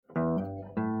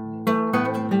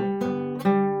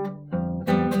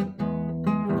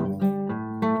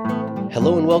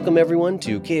Hello and welcome everyone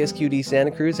to KSQD Santa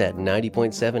Cruz at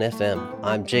 90.7 FM.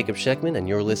 I'm Jacob Scheckman and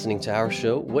you're listening to our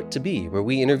show, What to Be, where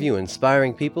we interview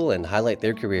inspiring people and highlight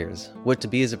their careers. What to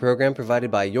Be is a program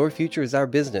provided by Your Future is Our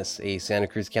Business, a Santa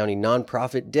Cruz County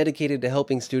nonprofit dedicated to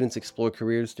helping students explore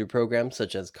careers through programs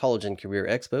such as college and career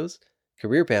expos,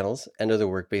 career panels, and other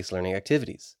work-based learning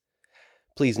activities.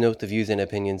 Please note the views and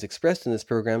opinions expressed in this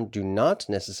program do not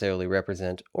necessarily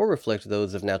represent or reflect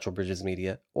those of Natural Bridges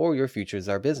Media or Your Future is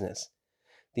Our Business.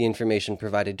 The information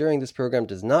provided during this program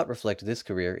does not reflect this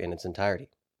career in its entirety.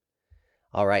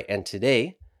 All right, and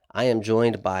today I am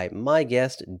joined by my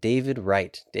guest, David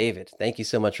Wright. David, thank you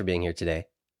so much for being here today.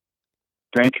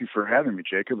 Thank you for having me,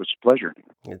 Jacob. It's a pleasure.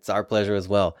 It's our pleasure as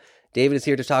well. David is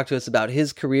here to talk to us about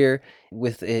his career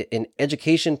with an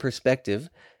education perspective.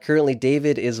 Currently,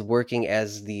 David is working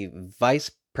as the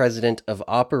Vice President of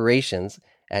Operations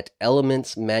at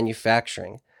Elements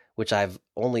Manufacturing, which I've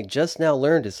only just now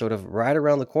learned is sort of right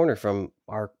around the corner from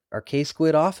our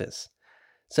K-Squid office.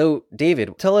 So,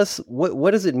 David, tell us,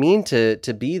 what does it mean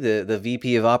to be the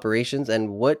VP of Operations,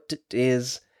 and what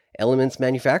is Elements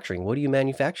Manufacturing? What do you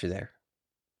manufacture there?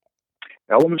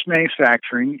 Elements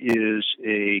Manufacturing is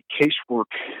a casework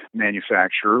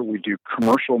manufacturer. We do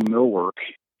commercial millwork.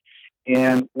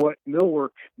 And what millwork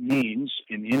means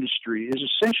in the industry is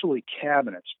essentially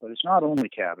cabinets, but it's not only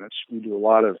cabinets. We do a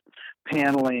lot of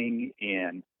paneling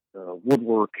and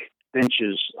woodwork,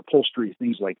 benches, upholstery,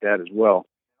 things like that as well.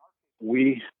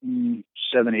 We,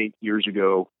 7-8 years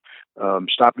ago,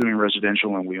 stopped doing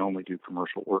residential and we only do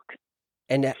commercial work.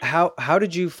 And how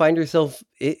did you find yourself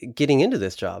getting into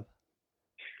this job?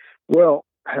 Well,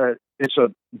 it's a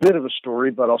bit of a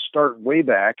story, but I'll start way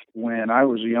back. When I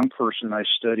was a young person, I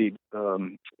studied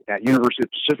at University of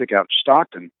the Pacific out in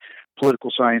Stockton,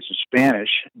 political science and Spanish,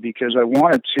 because I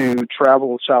wanted to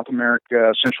travel South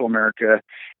America, Central America,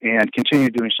 and continue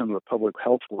doing some of the public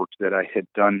health work that I had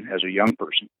done as a young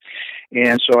person.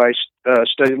 And so I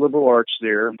studied liberal arts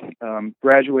there,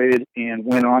 graduated, and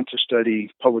went on to study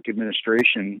public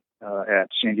administration at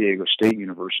San Diego State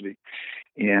University.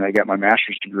 And I got my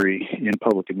master's degree in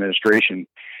public administration.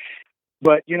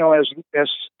 But, you know, as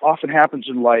often happens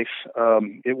in life,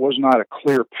 it was not a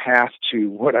clear path to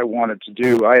what I wanted to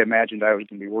do. I imagined I was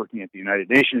going to be working at the United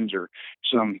Nations or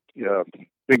some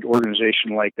big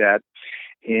organization like that,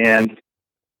 and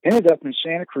ended up in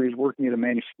Santa Cruz working at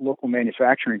a local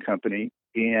manufacturing company.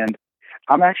 And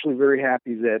I'm actually very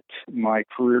happy that my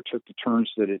career took the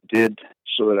turns that it did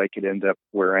so that I could end up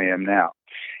where I am now.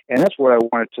 And that's what I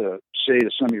wanted to say to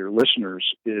some of your listeners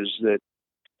is that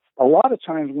a lot of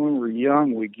times when we're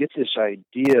young, we get this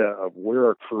idea of where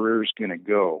our career is going to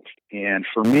go. And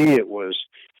for me, it was,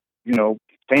 you know,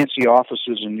 fancy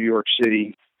offices in New York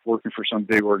City working for some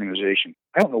big organization.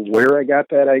 I don't know where I got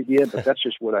that idea, but that's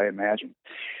just what I imagined.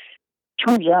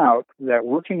 Turns out that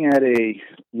working at a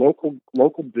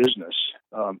local business,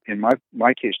 in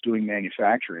my case doing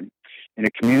manufacturing, in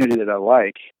a community that I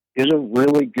like, is a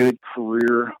really good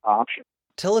career option.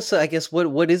 Tell us, I guess,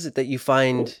 what is it that you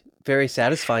find very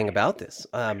satisfying about this?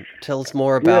 Tell us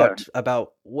more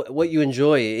about what you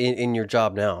enjoy in your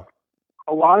job now.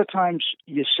 A lot of times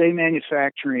you say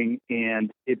manufacturing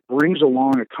and it brings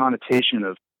along a connotation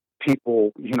of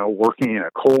people, you know, working in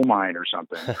a coal mine or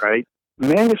something, right?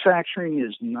 Manufacturing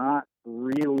is not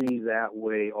really that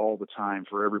way all the time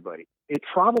for everybody. It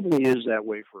probably is that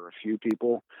way for a few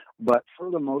people, but for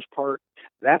the most part,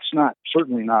 that's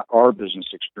certainly not our business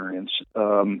experience.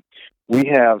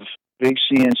 We have big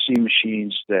CNC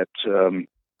machines that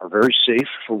are very safe,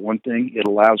 for one thing. It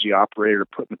allows the operator to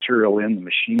put material in. The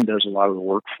machine does a lot of the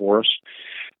work for us.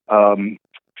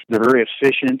 They're very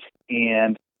efficient,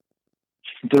 and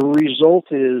the result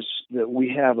is that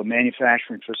we have a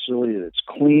manufacturing facility that's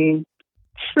clean,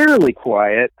 fairly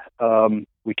quiet.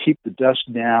 We keep the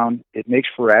dust down. It makes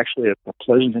for actually a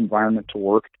pleasant environment to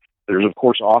work. There's, of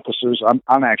course, offices.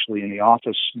 I'm actually in the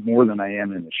office more than I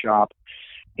am in the shop.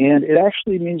 And it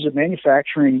actually means that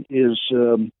manufacturing is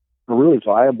a really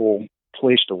viable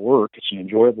place to work. It's an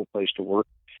enjoyable place to work.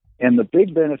 And the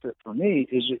big benefit for me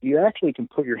is that you actually can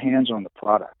put your hands on the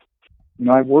product. You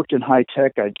know, I've worked in high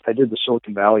tech. I did the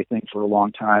Silicon Valley thing for a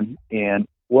long time. And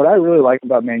what I really like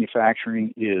about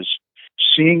manufacturing is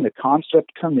seeing the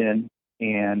concept come in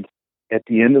and at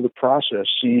the end of the process,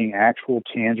 seeing actual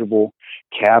tangible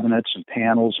cabinets and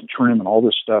panels and trim and all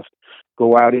this stuff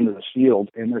go out into the field.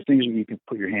 And they're things that you can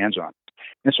put your hands on.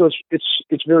 And so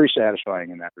it's very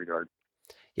satisfying in that regard.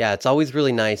 Yeah, it's always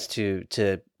really nice to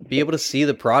be able to see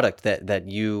the product that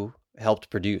you helped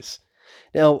produce.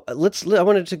 Now, I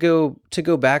wanted to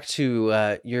go back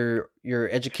to your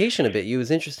education a bit. It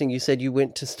was interesting. You said you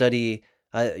went to study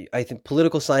I think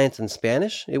political science and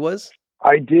Spanish it was.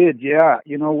 I did, yeah.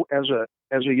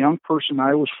 As a young person,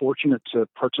 I was fortunate to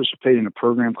participate in a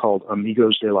program called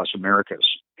Amigos de las Americas,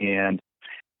 and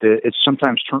it's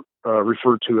sometimes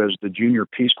referred to as the Junior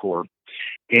Peace Corps.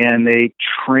 And they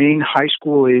train high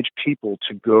school age people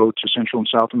to go to Central and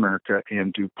South America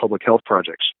and do public health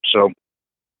projects. So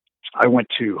I went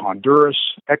to Honduras,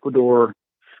 Ecuador,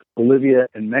 Bolivia,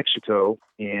 and Mexico,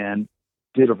 and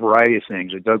did a variety of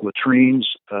things. I dug latrines,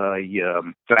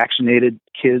 vaccinated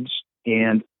kids,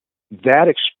 and that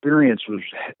experience was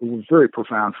very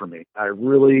profound for me. I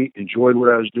really enjoyed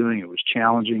what I was doing. It was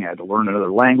challenging. I had to learn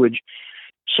another language.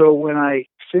 So when I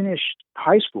finished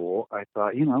high school, I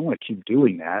thought, I want to keep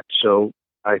doing that. So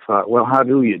I thought, well, how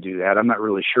do you do that? I'm not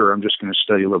really sure. I'm just going to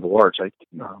study liberal arts. I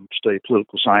studied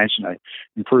political science, and I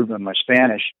improved on my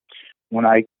Spanish. When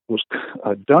I was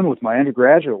done with my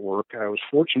undergraduate work, I was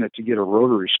fortunate to get a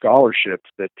Rotary scholarship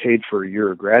that paid for a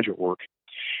year of graduate work.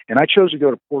 And I chose to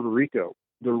go to Puerto Rico.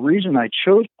 The reason I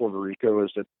chose Puerto Rico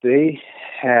is that they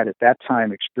had, at that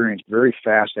time, experienced very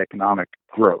fast economic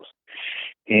growth.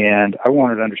 And I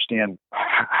wanted to understand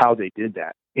how they did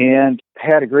that. And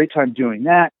had a great time doing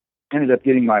that. Ended up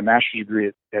getting my master's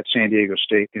degree at San Diego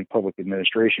State in public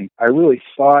administration. I really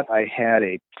thought I had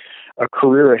a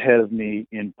career ahead of me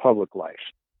in public life,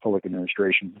 public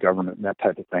administration, government, and that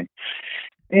type of thing.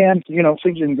 And,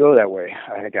 things didn't go that way.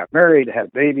 I got married, had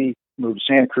a baby, moved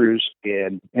to Santa Cruz,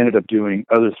 and ended up doing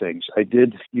other things. I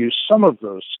did use some of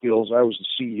those skills. I was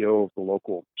the CEO of the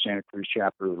local Santa Cruz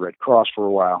chapter of the Red Cross for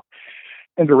a while,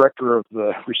 and director of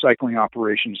the recycling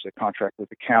operations that contract with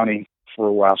the county for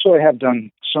a while. So I have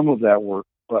done some of that work,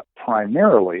 but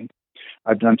primarily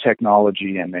I've done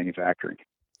technology and manufacturing.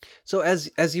 So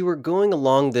as you were going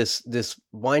along this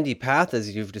windy path,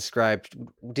 as you've described,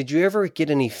 did you ever get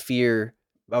any fear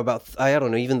about, I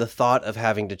don't know, even the thought of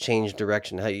having to change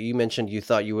direction? How you mentioned you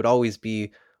thought you would always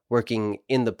be working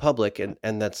in the public,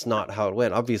 and that's not how it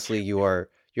went. Obviously, you're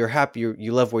happy,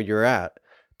 you love where you're at.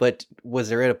 But was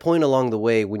there at a point along the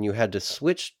way when you had to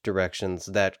switch directions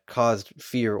that caused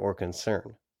fear or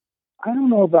concern? I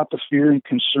don't know about the fear and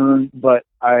concern, but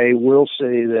I will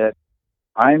say that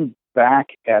I'm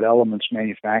back at Elements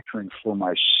Manufacturing for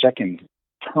my second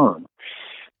term.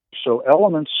 So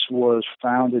Elements was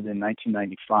founded in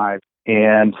 1995,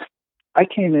 and I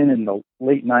came in the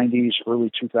late 90s,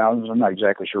 early 2000s. I'm not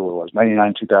exactly sure what it was,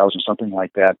 99, 2000, something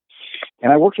like that.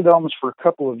 And I worked at Elements for a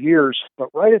couple of years, but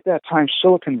right at that time,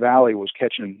 Silicon Valley was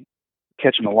catching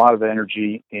a lot of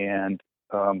energy, and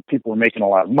people were making a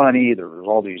lot of money. There was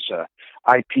all these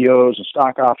IPOs and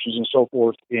stock options and so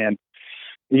forth. And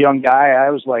the young guy, I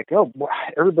was like, oh,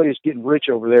 everybody's getting rich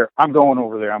over there. I'm going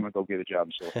over there. I'm going to go get a job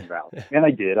in Silicon Valley. And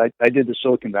I did. I did the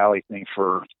Silicon Valley thing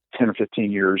for 10 or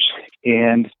 15 years.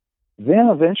 And then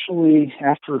eventually,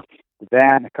 after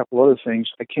that and a couple other things,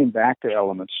 I came back to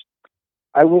Elements.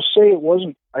 I will say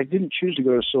I didn't choose to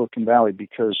go to Silicon Valley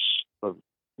because of,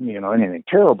 anything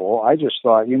terrible. I just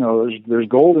thought, there's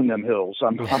gold in them hills.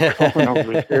 I'm going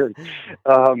over there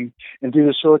and do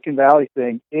the Silicon Valley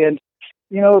thing. And,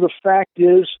 the fact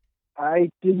is, I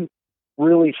didn't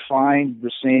really find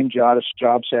the same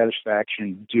job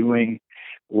satisfaction doing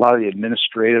a lot of the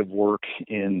administrative work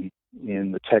in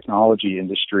the technology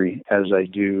industry as I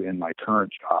do in my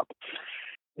current job.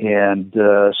 And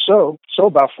so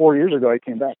about 4 years ago, I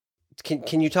came back.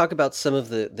 Can you talk about some of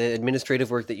the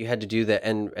administrative work that you had to do that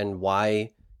and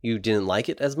why you didn't like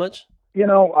it as much?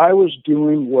 I was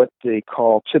doing what they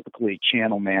call typically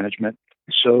channel management.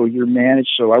 So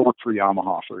so I work for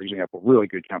Yamaha, for example, really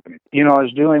good company. I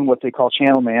was doing what they call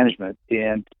channel management,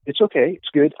 and it's okay. It's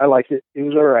good. I liked it. It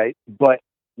was all right. But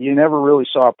you never really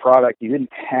saw a product. You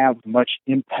didn't have much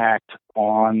impact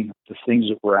on the things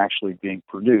that were actually being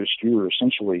produced. You were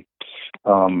essentially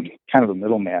kind of a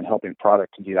middleman helping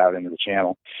product to get out into the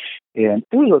channel. And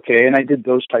it was okay. And I did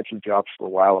those types of jobs for a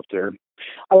while up there.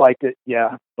 I liked it,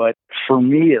 yeah. But for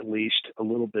me, at least, a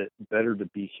little bit better to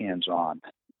be hands-on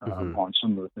on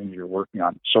some of the things you're working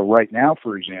on. So right now,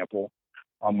 for example,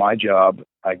 on my job,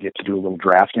 I get to do a little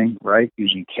drafting, right,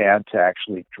 using CAD to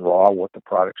actually draw what the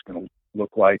product's going to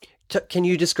look like. Can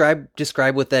you describe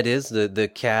what that is?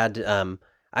 The CAD.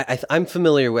 I'm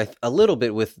familiar with a little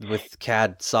bit with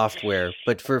CAD software,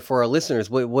 but for our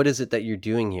listeners, what is it that you're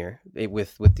doing here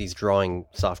with these drawing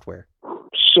software?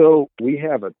 So we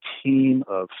have a team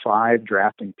of 5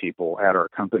 drafting people at our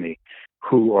company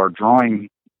who are drawing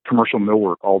commercial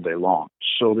millwork all day long.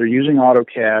 So they're using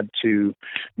AutoCAD to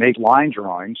make line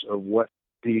drawings of what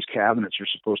these cabinets are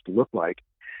supposed to look like.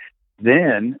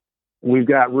 Then we've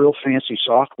got real fancy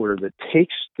software that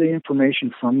takes the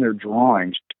information from their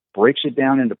drawings breaks it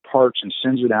down into parts and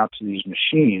sends it out to these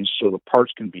machines so the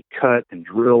parts can be cut and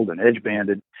drilled and edge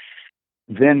banded.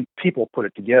 Then people put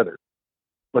it together.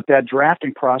 But that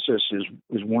drafting process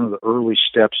is one of the early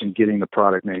steps in getting the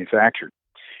product manufactured.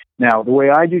 Now, the way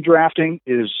I do drafting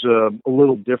is a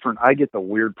little different. I get the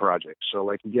weird projects. So,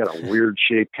 like, you get a weird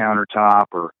shaped countertop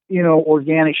or,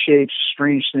 organic shapes,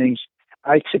 strange things.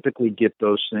 I typically get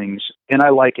those things, and I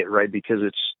like it, right, because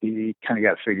you kind of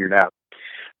got it figured out.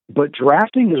 But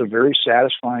drafting is a very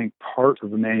satisfying part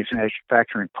of the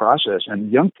manufacturing process,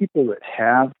 and young people that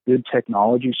have good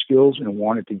technology skills and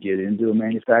wanted to get into a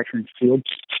manufacturing field,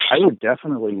 I would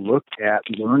definitely look at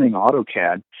learning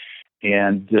AutoCAD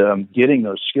and getting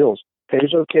those skills.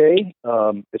 Pays okay.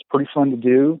 It's pretty fun to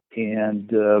do.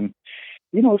 And,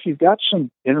 if you've got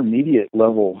some intermediate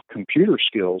level computer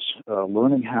skills,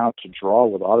 learning how to draw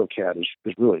with AutoCAD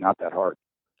is really not that hard.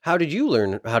 How did you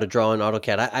learn how to draw in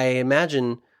AutoCAD? I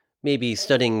imagine maybe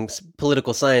studying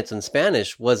political science and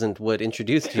Spanish wasn't what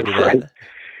introduced you to that. Right.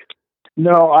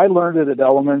 No, I learned it at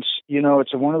Elements.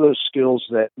 It's one of those skills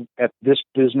that at this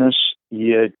business,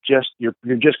 you're just going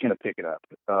to pick it up.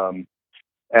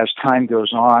 As time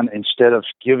goes on, instead of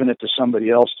giving it to somebody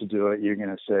else to do it, you're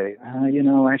going to say,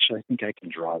 actually, I think I can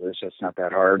draw this. That's not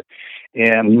that hard.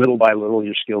 And little by little,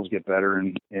 your skills get better,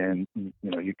 and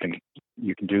you can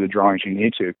do the drawings you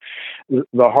need to.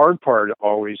 The hard part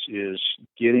always is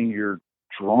getting your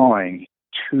drawing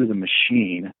to the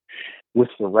machine with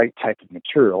the right type of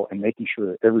material and making sure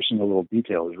that every single little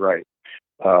detail is right.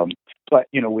 But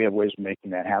we have ways of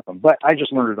making that happen. But I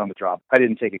just learned it on the job. I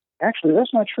didn't take it. Actually,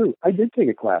 that's not true. I did take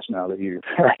a class now that you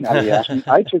asked me.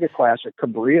 I took a class at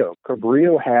Cabrillo.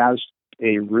 Cabrillo has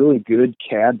a really good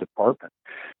CAD department.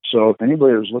 So if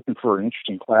anybody was looking for an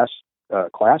interesting class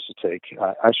to take,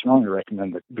 I strongly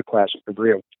recommend the class at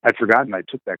Cabrillo. I'd forgotten I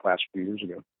took that class a few years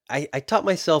ago. I taught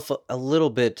myself a little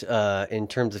bit in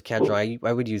terms of CAD drawing.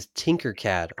 I would use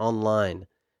Tinkercad online.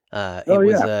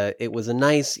 It was a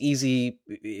nice, easy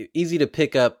to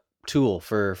pick up tool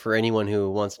for anyone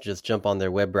who wants to just jump on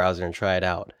their web browser and try it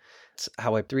out. It's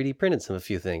how I 3D printed a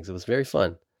few things. It was very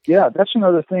fun. Yeah, that's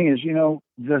another thing is,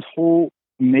 the whole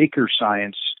maker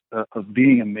science of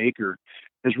being a maker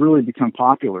has really become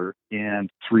popular, and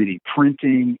 3D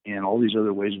printing and all these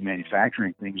other ways of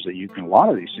manufacturing things a lot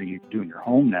of these things you can do in your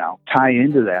home now tie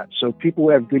into that. So people who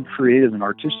have good creative and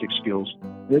artistic skills,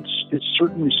 it's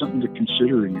certainly something to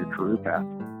consider in your career path.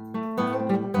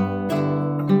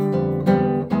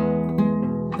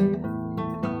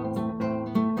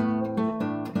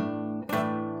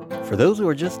 For those who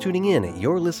are just tuning in,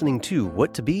 you're listening to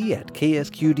What to Be at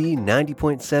KSQD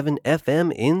 90.7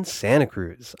 FM in Santa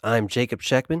Cruz. I'm Jacob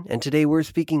Scheckman, and today we're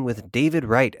speaking with David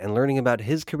Wright and learning about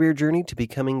his career journey to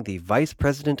becoming the Vice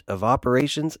President of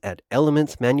Operations at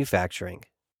Elements Manufacturing.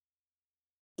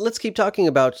 Let's keep talking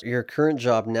about your current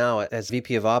job now as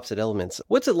VP of Ops at Elements.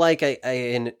 What's it like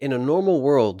in a normal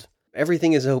world?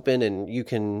 Everything is open and you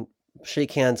can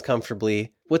shake hands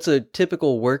comfortably. What's a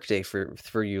typical workday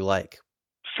for you like?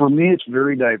 For me, it's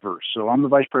very diverse. So I'm the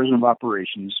Vice President of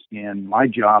Operations, and my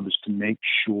job is to make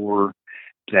sure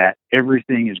that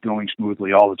everything is going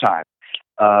smoothly all the time.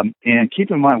 And keep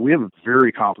in mind, we have a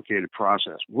very complicated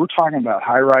process. We're talking about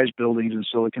high-rise buildings in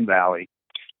Silicon Valley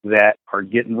that are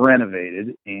getting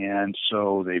renovated, and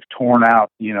so they've torn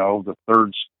out, the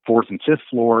third, fourth, and fifth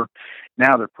floor.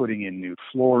 Now they're putting in new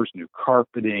floors, new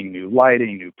carpeting, new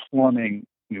lighting, new plumbing,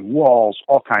 new walls,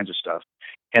 all kinds of stuff.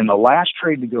 And the last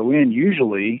trade to go in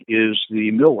usually is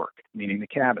the millwork, meaning the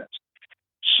cabinets.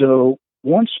 So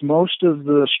once most of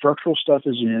the structural stuff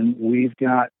is in, we've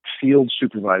got field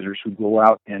supervisors who go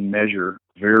out and measure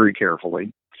very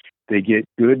carefully. They get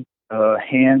good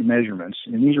hand measurements,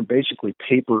 and these are basically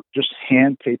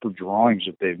hand paper drawings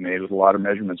that they've made with a lot of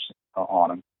measurements on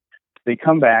them. They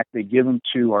come back, they give them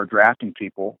to our drafting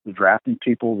people. The drafting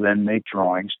people then make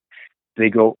drawings. The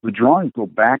drawings go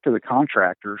back to the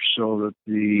contractor so that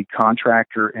the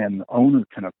contractor and the owner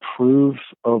can approve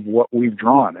of what we've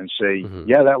drawn and say,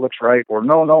 yeah, that looks right, or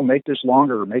no, make this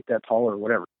longer or make that taller or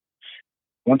whatever.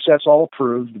 Once that's all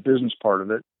approved, the business part of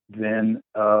it, then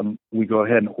we go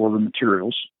ahead and order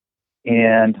materials.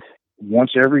 And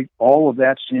once all of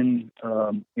that's in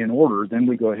order, then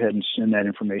we go ahead and send that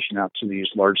information out to these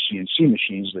large CNC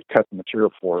machines that cut the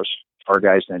material for us. Our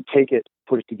guys then take it,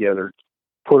 put it together,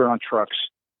 put it on trucks,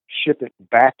 ship it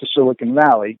back to Silicon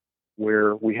Valley,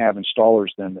 where we have installers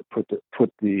then that put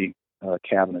the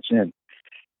cabinets in.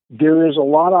 There is a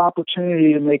lot of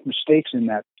opportunity to make mistakes in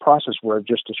that process where I've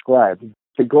just described.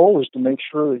 The goal is to make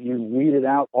sure that you weeded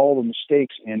out all the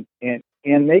mistakes and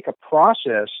make a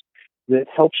process that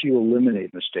helps you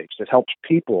eliminate mistakes, that helps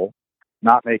people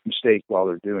not make mistakes while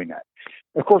they're doing that.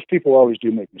 Of course, people always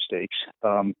do make mistakes.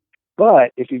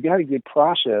 But if you've got a good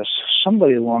process,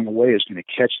 somebody along the way is going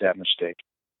to catch that mistake.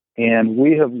 And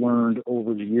we have learned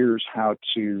over the years how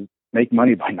to make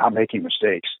money by not making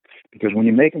mistakes. Because when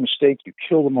you make a mistake, you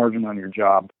kill the margin on your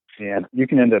job, and you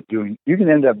can end up doing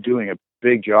a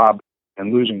big job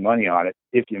and losing money on it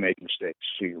if you make mistakes.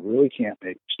 So you really can't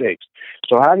make mistakes.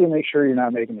 So how do you make sure you're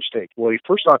not making mistakes? Well,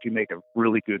 first off, you make a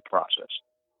really good process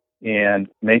and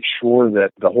make sure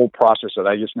that the whole process that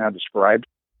I just now described,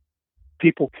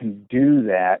 people can do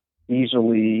that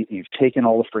easily. You've taken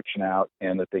all the friction out,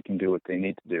 and that they can do what they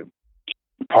need to do.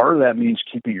 Part of that means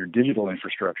keeping your digital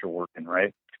infrastructure working,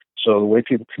 right? So the way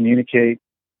people communicate,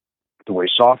 the way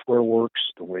software works,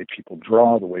 the way people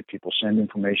draw, the way people send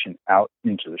information out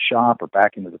into the shop or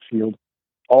back into the field,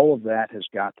 all of that has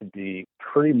got to be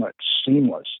pretty much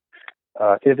seamless.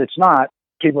 If it's not,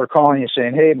 people are calling you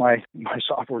saying, hey, my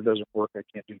software doesn't work, I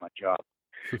can't do my job.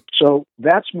 So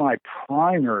that's my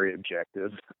primary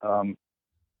objective.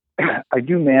 I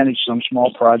do manage some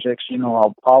small projects.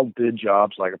 I'll bid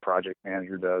jobs like a project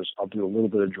manager does. I'll do a little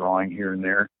bit of drawing here and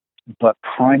there. But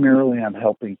primarily, I'm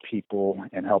helping people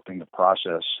and helping the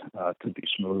process to be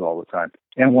smooth all the time.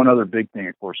 And one other big thing,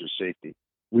 of course, is safety.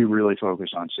 We really focus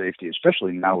on safety,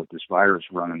 especially now with this virus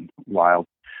running wild,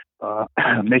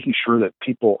 making sure that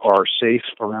people are safe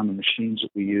around the machines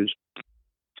that we use,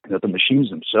 that the machines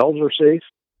themselves are safe,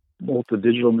 both the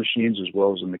digital machines as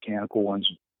well as the mechanical ones.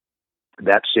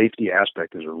 That safety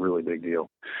aspect is a really big deal.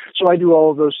 So I do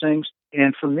all of those things.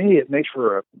 And for me, it makes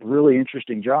for a really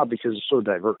interesting job because it's so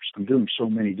diverse. I'm doing so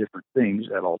many different things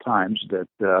at all times that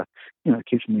it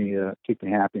keeps me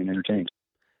happy and entertained.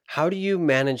 How do you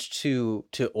manage to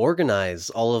organize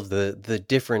all of the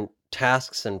different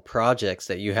tasks and projects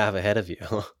that you have ahead of you?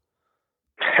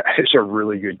 It's a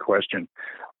really good question.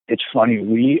 It's funny.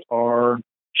 We are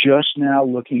just now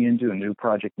looking into a new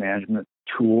project management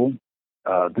tool.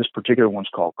 This particular one's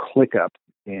called ClickUp,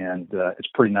 and it's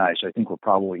pretty nice. I think we're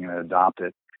probably going to adopt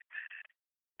it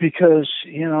because,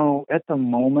 at the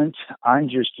moment, I'm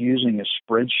just using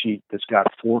a spreadsheet that's got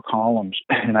 4 columns,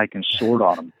 and I can sort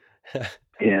on them.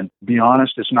 And be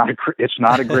honest, it's not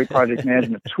a great project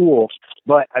management tool,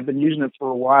 but I've been using it for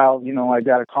a while. I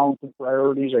got a column for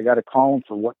priorities, I got a column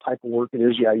for what type of work it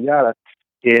is, yada yada,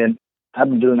 and I've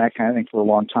been doing that kind of thing for a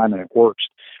long time, and it works.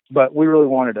 But we really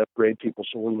wanted to upgrade people,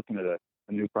 so we're looking at a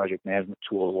new project management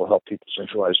tool that will help people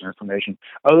centralize their information.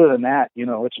 Other than that,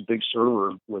 it's a big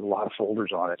server with a lot of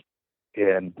folders on it.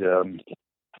 And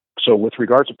so with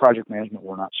regards to project management,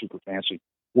 we're not super fancy.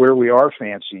 Where we are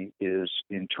fancy is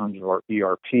in terms of our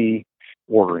ERP,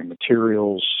 ordering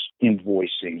materials,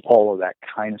 invoicing, all of that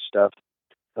kind of stuff.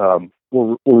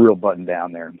 We're real buttoned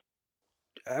down there.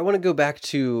 I want to go back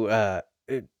to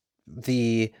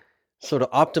the sort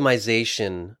of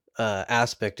optimization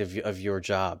aspect of your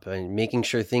job and making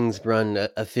sure things run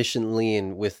efficiently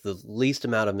and with the least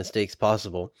amount of mistakes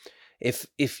possible.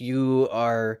 If you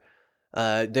are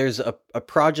there's a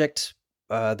project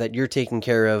that you're taking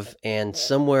care of, and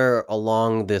somewhere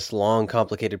along this long,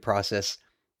 complicated process,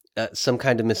 some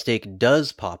kind of mistake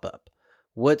does pop up.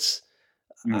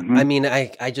 I mean,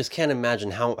 I just can't imagine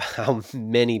how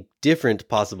many different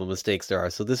possible mistakes there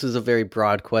are. So this is a very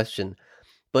broad question.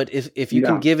 But if you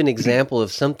can give an example of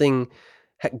something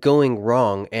going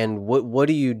wrong, and what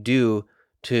do you do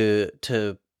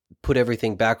to put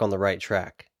everything back on the right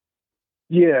track?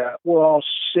 Yeah, well, I'll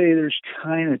say there's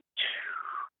kind of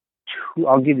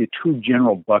I'll give you 2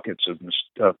 general buckets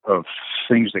of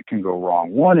things that can go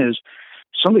wrong. One is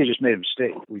somebody just made a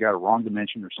mistake. We got a wrong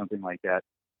dimension or something like that,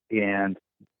 and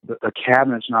the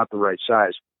cabinet's not the right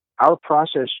size. Our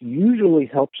process usually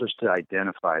helps us to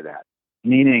identify that,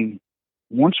 meaning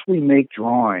once we make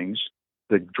drawings,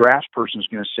 the drafts person is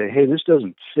going to say, hey, this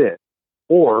doesn't fit.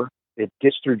 Or it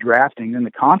gets through drafting, then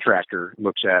the contractor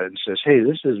looks at it and says, hey,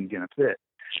 this isn't going to fit.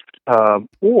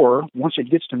 Or once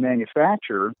it gets to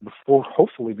manufacture,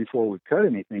 hopefully before we cut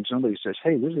anything, somebody says,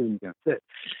 hey, this isn't going to fit.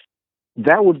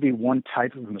 That would be one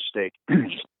type of mistake.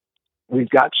 We've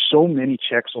got so many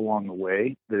checks along the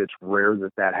way that it's rare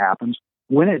that happens.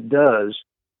 When it does,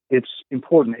 it's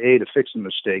important, A, to fix the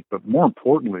mistake, but more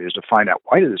importantly is to find out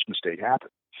why did this mistake happen.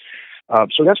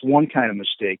 So that's one kind of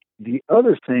mistake. The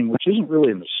other thing, which isn't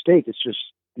really a mistake, it's just,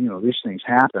 these things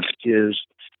happen, is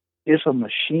if a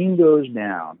machine goes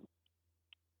down,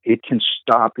 it can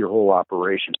stop your whole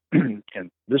operation.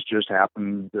 And this just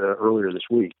happened earlier this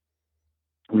week.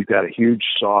 We've got a huge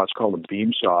saw. It's called a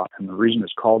beam saw. And the reason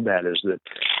it's called that is that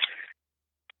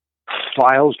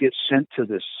files get sent to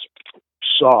this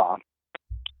saw,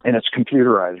 and it's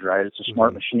computerized, right? It's a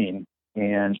smart machine.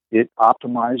 and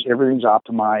everything's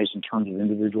optimized in terms of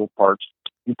individual parts.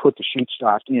 You put the sheet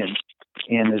stock in,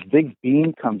 and this big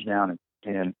beam comes down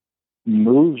and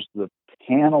moves the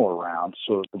panel around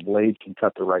so that the blade can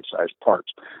cut the right size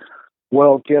parts.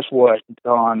 Well, guess what?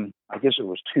 I guess it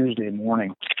was Tuesday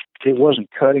morning, it wasn't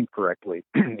cutting correctly.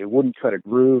 It wouldn't cut a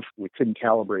groove. We couldn't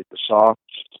calibrate the saw.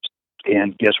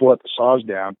 And guess what? The saw's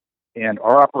down. And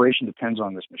our operation depends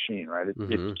on this machine, right?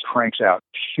 It cranks out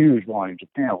huge volumes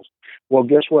of panels. Well,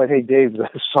 guess what? Hey, Dave, the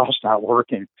saw's not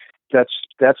working. That's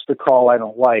the call I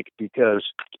don't like, because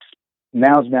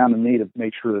now it's down to me to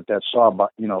make sure that saw,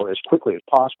 as quickly as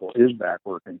possible, is back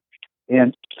working.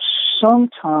 And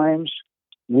sometimes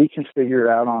we can figure it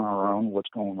out on our own what's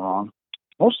going wrong.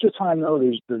 Most of the time, though,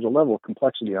 there's a level of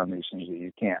complexity on these things that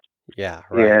you can't. Yeah,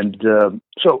 right. And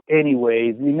so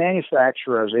anyway, the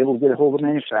manufacturer, I was able to get a hold of the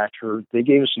manufacturer. They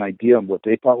gave us an idea of what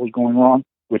they thought was going wrong,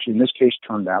 which in this case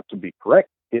turned out to be correct.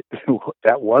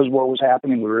 That was what was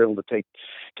happening. We were able to take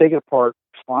it apart,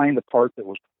 find the part that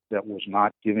was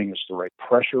not giving us the right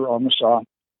pressure on the saw,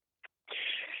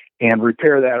 and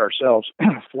repair that ourselves,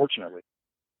 fortunately.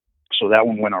 So that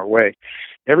one went our way.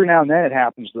 Every now and then it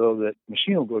happens, though, that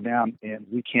machine will go down and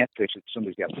we can't fix it.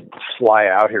 Somebody's got to fly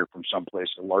out here from someplace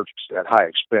at high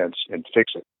expense and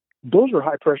fix it. Those are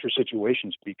high-pressure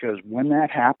situations, because when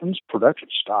that happens, production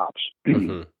stops.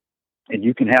 And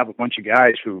you can have a bunch of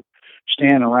guys who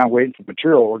stand around waiting for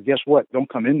material, or guess what? Don't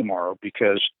come in tomorrow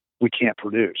because we can't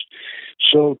produce.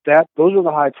 So those are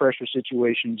the high-pressure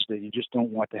situations that you just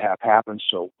don't want to have happen.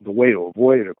 So the way to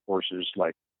avoid it, of course, is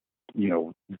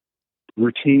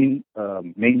routine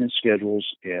maintenance schedules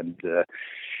and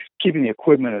keeping the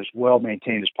equipment as well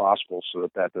maintained as possible so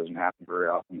that doesn't happen very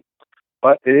often.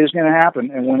 But it is going to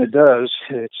happen, and when it does,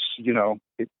 it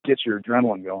gets your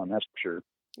adrenaline going, that's for sure.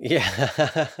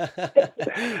 Yeah.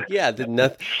 Yeah,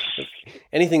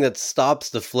 anything that stops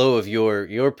the flow of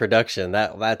your production,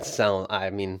 that sound, I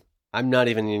mean, I'm not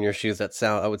even in your shoes, that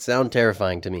would sound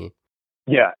terrifying to me.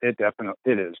 Yeah, it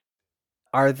is.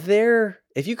 Are there,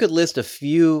 if you could list a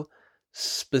few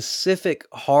specific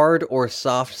hard or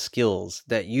soft skills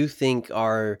that you think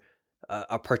are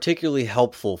particularly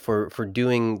helpful for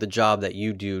doing the job that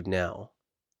you do now?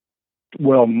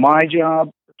 Well, my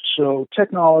job, so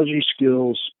technology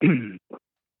skills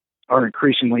are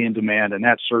increasingly in demand, and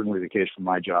that's certainly the case for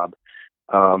my job.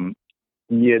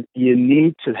 You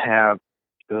need to have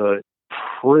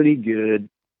pretty good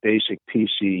basic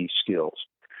PC skills.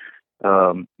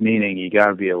 Meaning you got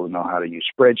to be able to know how to use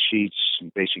spreadsheets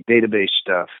and basic database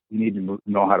stuff. You need to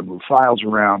know how to move files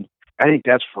around. I think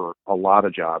that's for a lot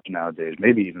of jobs nowadays,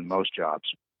 maybe even most jobs.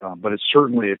 But it's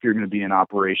certainly, if you're going to be in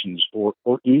operations or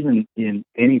even in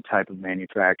any type of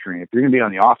manufacturing, if you're going to be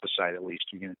on the office side at least,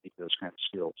 you're going to need those kind of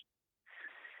skills.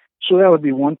 So that would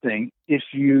be one thing. If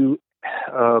you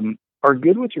are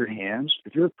good with your hands,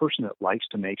 if you're a person that likes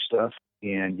to make stuff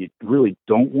and you really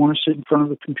don't want to sit in front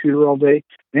of a computer all day,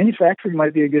 manufacturing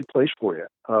might be a good place for you.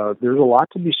 There's a lot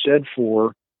to be said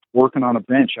for working on a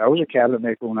bench. I was a cabinet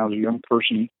maker when I was a young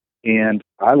person, and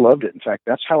I loved it. In fact,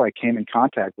 that's how I came in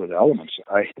contact with elements.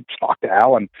 I talked to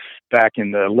Alan back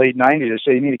in the late 90s. I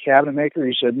said, "You need a cabinet maker?"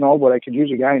 He said, "No, but I could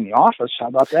use a guy in the office. How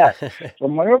about that?" So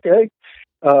I'm like, okay.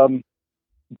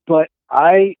 But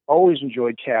I always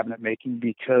enjoyed cabinet making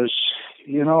because,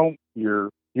 you're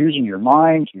using your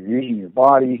mind, you're using your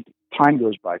body, time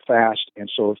goes by fast. And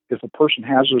so if a person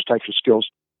has those types of skills,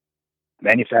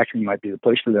 manufacturing might be the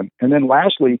place for them. And then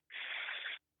lastly,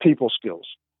 people skills.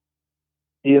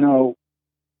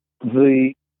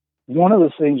 One of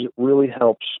the things that really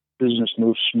helps business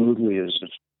move smoothly is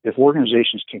if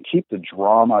organizations can keep the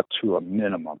drama to a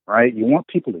minimum, right? You want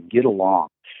people to get along,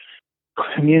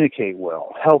 communicate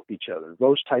well, help each other,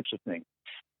 those types of things.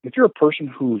 If you're a person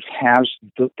who has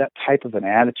that type of an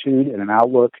attitude and an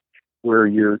outlook where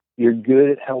you're good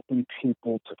at helping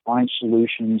people to find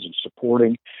solutions and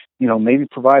supporting, maybe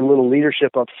provide a little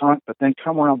leadership up front, but then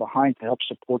come around behind to help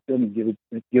support them and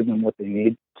give them what they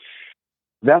need,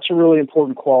 that's a really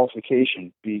important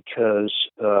qualification, because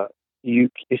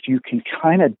if you can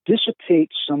kind of dissipate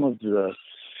some of the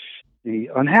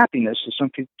unhappiness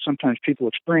that sometimes people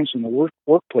experience in the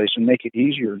workplace and make it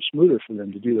easier and smoother for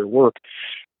them to do their work,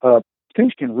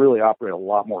 things can really operate a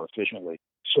lot more efficiently.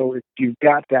 So if you've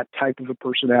got that type of a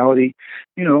personality,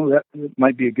 that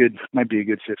might be a good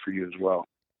fit for you as well.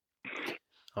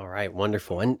 All right,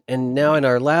 wonderful. And now in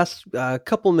our last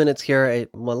couple minutes here,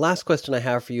 my last question I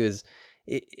have for you is,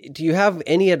 do you have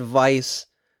any advice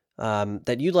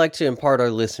that you'd like to impart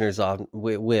our listeners on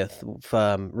with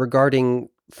regarding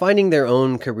finding their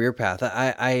own career path?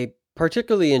 I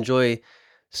particularly enjoy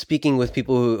speaking with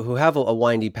people who have a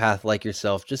windy path like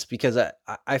yourself, just because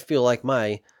I feel like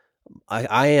I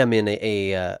am in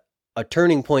a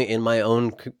turning point in my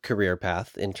own career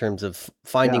path in terms of Yeah.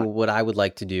 finding what I would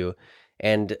like to do.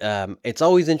 And it's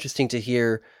always interesting to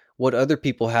hear what other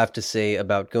people have to say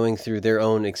about going through their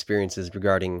own experiences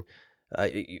regarding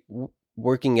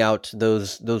working out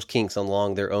those kinks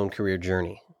along their own career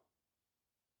journey.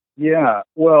 Yeah.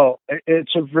 Well,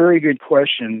 it's a very good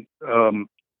question.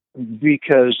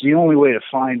 Because the only way to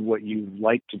find what you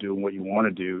like to do and what you want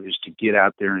to do is to get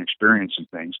out there and experience some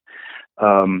things,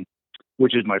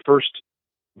 which is my first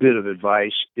bit of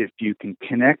advice. If you can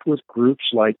connect with groups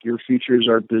like Your Future is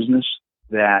Our Business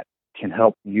that can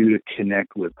help you to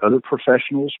connect with other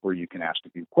professionals where you can ask a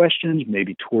few questions,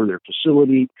 maybe tour their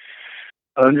facility,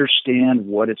 understand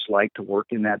what it's like to work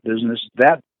in that business,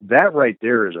 that right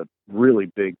there is a really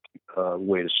big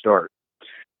way to start.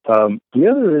 The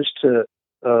other is to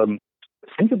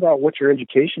think about what's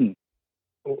happening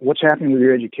with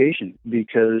your education,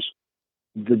 because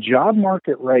the job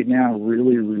market right now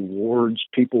really rewards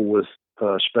people with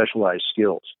specialized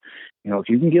skills. If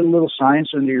you can get a little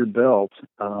science under your belt,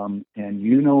 and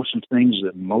you know some things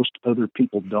that most other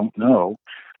people don't know,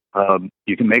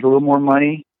 you can make a little more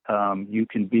money. You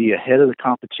can be ahead of the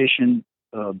competition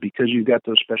because you've got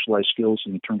those specialized skills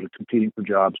in terms of competing for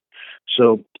jobs.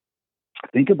 So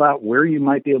think about where you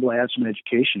might be able to add some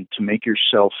education to make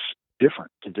yourself different,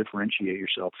 to differentiate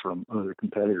yourself from other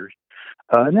competitors.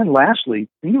 And then lastly,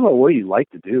 think about what you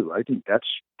like to do. I think that's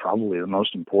probably the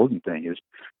most important thing is,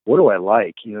 what do I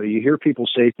like? You hear people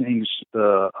say things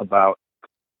about,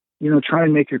 try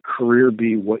and make your career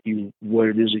be what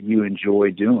it is that you enjoy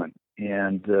doing.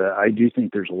 And I do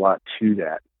think there's a lot to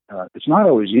that. It's not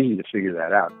always easy to figure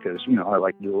that out because, I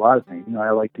like to do a lot of things. I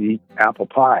like to eat apple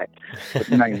pie, but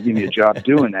you're not going to give me a job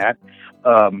doing that.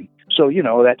 So,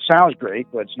 that sounds great,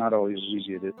 but it's not always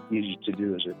easy to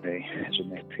do as it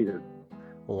may appear.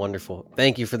 Well, wonderful.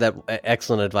 Thank you for that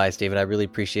excellent advice, David. I really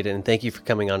appreciate it. And thank you for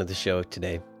coming onto the show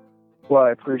today. Well,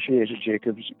 I appreciate it,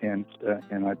 Jacobs, and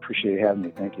I appreciate having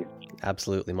me. Thank you.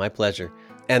 Absolutely. My pleasure.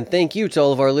 And thank you to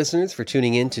all of our listeners for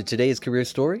tuning in to today's career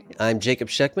story. I'm Jacob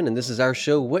Scheckman, and this is our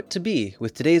show, What to Be,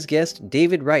 with today's guest,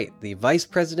 David Wright, the Vice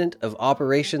President of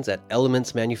Operations at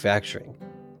Elements Manufacturing.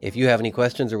 If you have any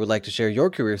questions or would like to share your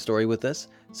career story with us,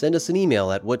 send us an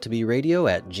email at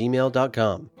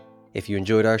whattoberadio@gmail.com. If you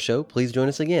enjoyed our show, please join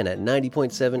us again at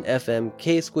 90.7 FM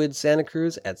K-Squid Santa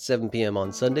Cruz at 7 p.m.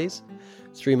 on Sundays.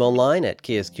 Stream online at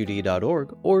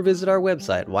ksqd.org or visit our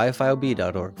website,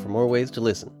 yfiob.org, for more ways to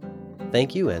listen.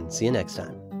 Thank you and see you next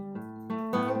time.